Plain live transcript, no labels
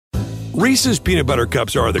Reese's peanut butter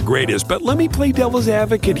cups are the greatest, but let me play devil's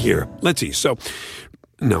advocate here. Let's see. So,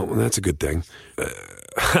 no, that's a good thing.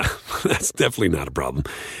 That's definitely not a problem.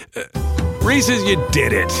 Reese's, you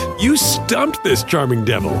did it. You stumped this charming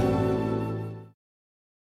devil.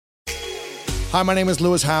 Hi, my name is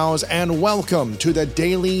Lewis Howes, and welcome to the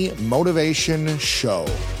Daily Motivation Show.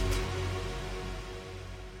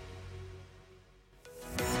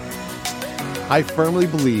 I firmly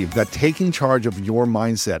believe that taking charge of your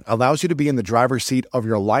mindset allows you to be in the driver's seat of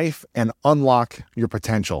your life and unlock your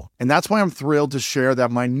potential. And that's why I'm thrilled to share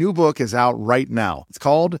that my new book is out right now. It's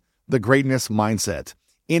called The Greatness Mindset.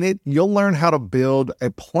 In it, you'll learn how to build a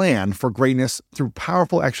plan for greatness through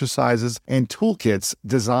powerful exercises and toolkits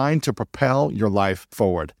designed to propel your life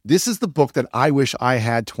forward. This is the book that I wish I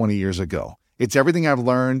had 20 years ago. It's everything I've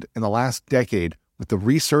learned in the last decade with the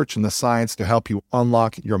research and the science to help you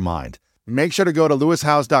unlock your mind. Make sure to go to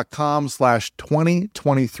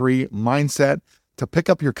lewishowes.com/2023mindset to pick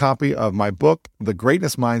up your copy of my book, The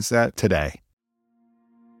Greatness Mindset, today.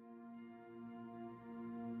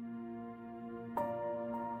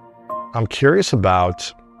 I'm curious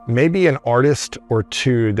about maybe an artist or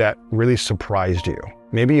two that really surprised you.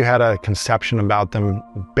 Maybe you had a conception about them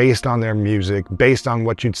based on their music, based on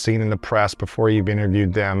what you'd seen in the press before you've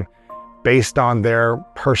interviewed them, based on their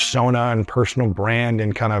persona and personal brand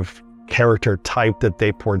and kind of character type that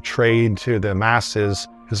they portrayed to the masses.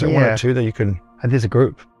 Is there one or two that you could? There's a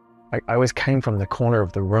group. I always came from the corner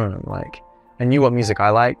of the room. I knew what music I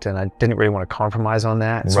liked, and I didn't really want to compromise on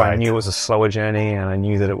that. So I knew it was a slower journey, and I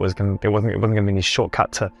knew that it wasn't going to be any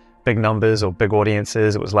shortcut to big numbers or big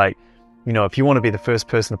audiences. It was like, if you want to be the first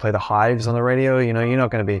person to play the Hives on the radio, you're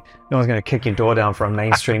not going to be. No one's going to kick your door down for a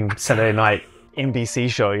mainstream Saturday night NBC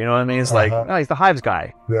show, you know what I mean? It's like, no, he's the Hives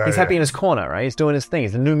guy. He's happy in his corner, right? He's doing his thing.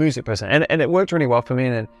 He's a new music person. And it worked really well for me,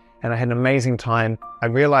 and I had an amazing time. I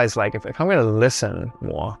realized, if I'm going to listen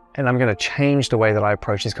more and I'm going to change the way that I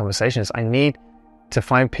approach these conversations, I need to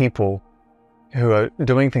find people who are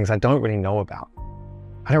doing things I don't really know about.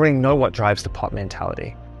 I don't really know what drives the pop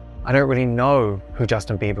mentality. I don't really know who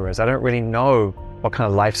Justin Bieber is. I don't really know what kind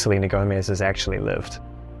of life Selena Gomez has actually lived.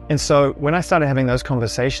 And so when I started having those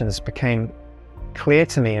conversations, it became clear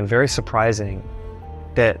to me and very surprising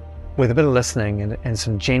that with a bit of listening and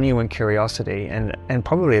some genuine curiosity and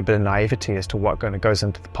probably a bit of naivety as to what goes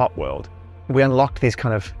into the pop world, we unlocked these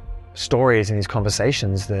kind of stories and these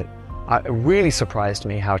conversations that really surprised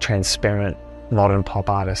me how transparent modern pop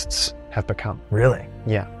artists have become. Really?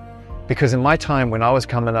 Yeah. Because in my time when I was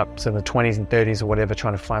coming up to the 20s and 30s or whatever,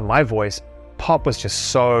 trying to find my voice, pop was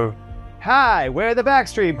just so, hi, we're the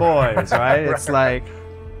Backstreet Boys, right? It's like,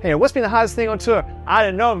 hey, what's been the hardest thing on tour? I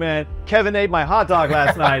don't know, man. Kevin ate my hot dog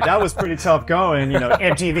last night. That was pretty tough going,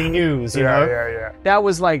 MTV News, you know? Yeah. That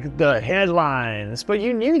was like the headlines. But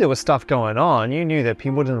you knew there was stuff going on. You knew that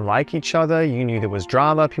people didn't like each other. You knew there was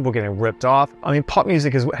drama, people getting ripped off. I mean, pop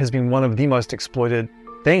music has been one of the most exploited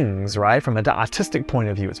things, right? From an artistic point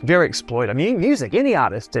of view, it's very exploited. I mean, music, any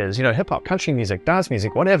artist is, hip hop, country music, dance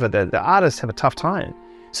music, whatever, the artists have a tough time.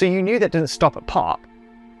 So you knew that didn't stop at pop.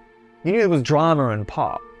 You knew there was drama in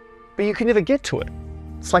pop. But you could never get to it.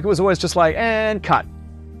 It's like it was always just like, and cut.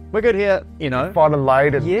 We're good here, Bottom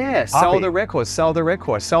light and sell the record, sell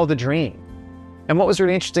the dream. And what was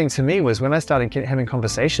really interesting to me was when I started having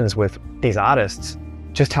conversations with these artists,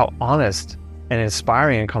 just how honest and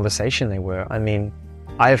inspiring in conversation they were. I mean,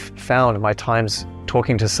 I've found my times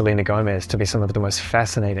talking to Selena Gomez to be some of the most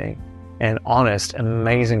fascinating and honest,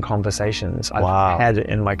 amazing conversations I've had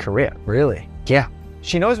in my career. Really? Yeah.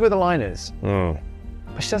 She knows where the line is.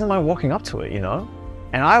 But she doesn't mind walking up to it,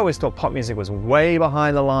 And I always thought pop music was way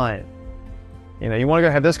behind the line. You want to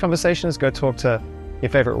go have those conversations, go talk to your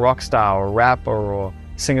favorite rock star or rapper or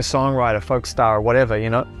singer-songwriter, folk star or whatever, I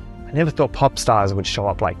never thought pop stars would show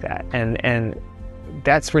up like that. And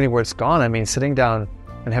that's really where it's gone. I mean, sitting down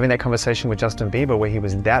and having that conversation with Justin Bieber where he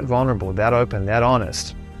was that vulnerable, that open, that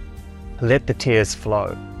honest. Let the tears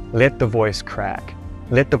flow. Let the voice crack.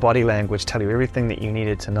 Let the body language tell you everything that you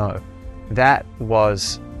needed to know. That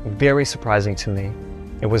was very surprising to me.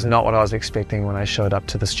 It was not what I was expecting when I showed up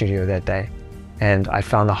to the studio that day. And I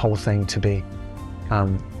found the whole thing to be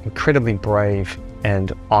incredibly brave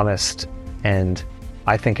and honest, and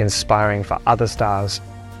I think inspiring for other stars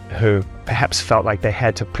who perhaps felt like they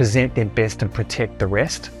had to present their best and protect the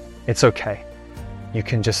rest. It's okay. You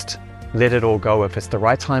can just let it all go if it's the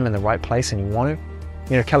right time and the right place and you want to.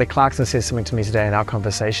 Kelly Clarkson said something to me today in our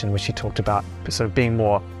conversation where she talked about sort of being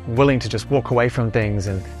more willing to just walk away from things.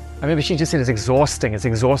 And I remember she just said it's exhausting. It's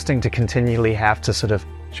exhausting to continually have to sort of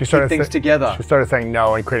keep things together. She started saying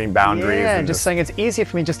no and creating boundaries. Yeah, and just saying it's easier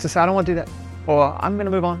for me just to say, I don't want to do that. Or I'm going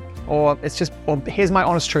to move on. or here's my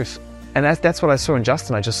honest truth. And that's what I saw in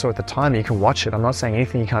Justin. I just saw at the time. You can watch it. I'm not saying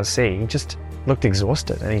anything you can't see. He just looked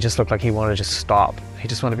exhausted, and he just looked like he wanted to just stop. He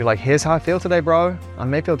just wanted to be like, here's how I feel today, bro. I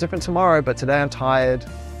may feel different tomorrow, but today I'm tired.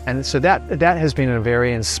 And so that has been a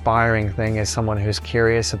very inspiring thing as someone who's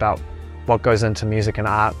curious about what goes into music and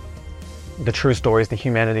art, the true stories, the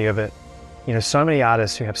humanity of it. You know, so many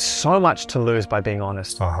artists who have so much to lose by being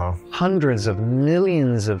honest. Hundreds of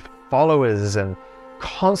millions of followers and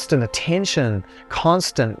constant attention,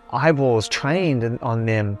 constant eyeballs trained on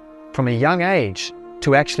them from a young age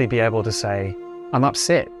to actually be able to say, I'm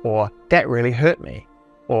upset, or that really hurt me,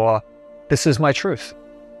 or this is my truth.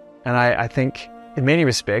 And I think in many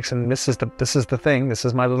respects, and this is the thing, this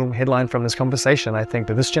is my little headline from this conversation, I think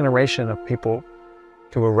that this generation of people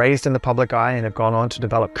who were raised in the public eye and have gone on to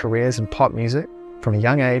develop careers in pop music from a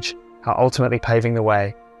young age are ultimately paving the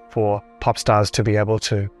way for pop stars to be able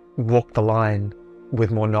to walk the line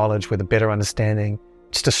with more knowledge, with a better understanding,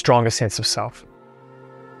 just a stronger sense of self.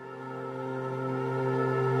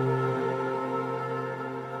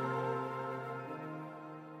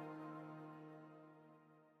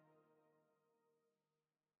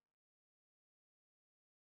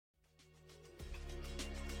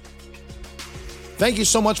 Thank you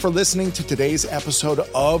so much for listening to today's episode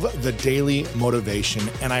of The Daily Motivation,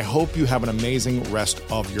 and I hope you have an amazing rest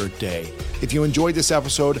of your day. If you enjoyed this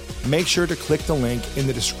episode, make sure to click the link in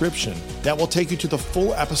the description. That will take you to the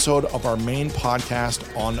full episode of our main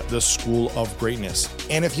podcast on the School of Greatness.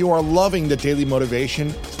 And if you are loving The Daily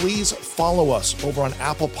Motivation, please follow us over on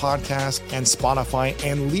Apple Podcasts and Spotify,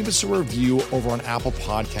 and leave us a review over on Apple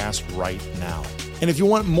Podcasts right now. And if you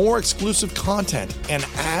want more exclusive content and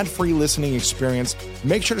ad-free listening experience,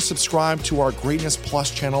 make sure to subscribe to our Greatness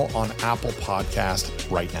Plus channel on Apple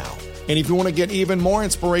Podcast right now. And if you want to get even more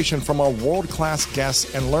inspiration from our world-class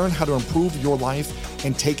guests and learn how to improve your life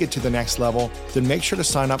and take it to the next level, then make sure to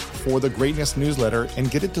sign up for the Greatness newsletter and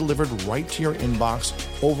get it delivered right to your inbox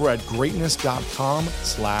over at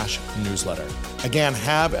greatness.com/newsletter. Again,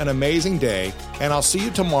 have an amazing day, and I'll see you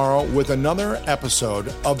tomorrow with another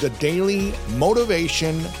episode of the Daily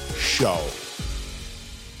Motivation Show.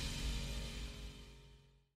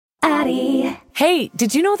 Addie. Hey,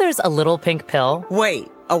 did you know there's a little pink pill? Wait,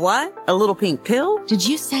 a what? A little pink pill? Did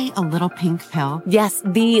you say a little pink pill? Yes,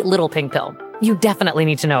 the little pink pill. You definitely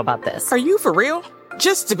need to know about this. Are you for real?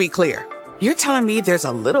 Just to be clear, you're telling me there's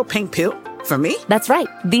a little pink pill for me? That's right,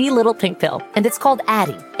 the little pink pill. And it's called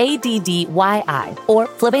Addyi, A-D-D-Y-I, or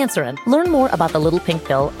flibanserin. Learn more about the little pink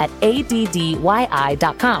pill at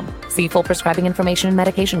addyi.com. See full prescribing information and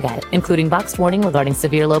medication guide, including boxed warning regarding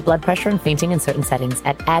severe low blood pressure and fainting in certain settings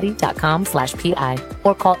at addyi.com/PI,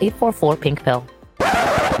 or call 844-PINK-PILL.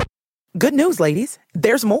 Good news, ladies.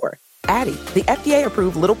 There's more. Addyi, the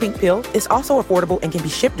FDA-approved little pink pill, is also affordable and can be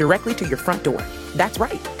shipped directly to your front door. That's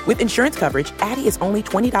right. With insurance coverage, Addyi is only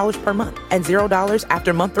 $20 per month and $0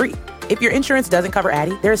 after month 3. If your insurance doesn't cover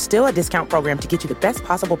Addyi, there is still a discount program to get you the best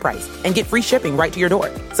possible price and get free shipping right to your door.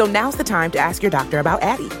 So now's the time to ask your doctor about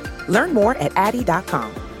Addyi. Learn more at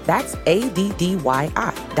addyi.com. That's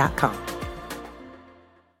ADDYI.com.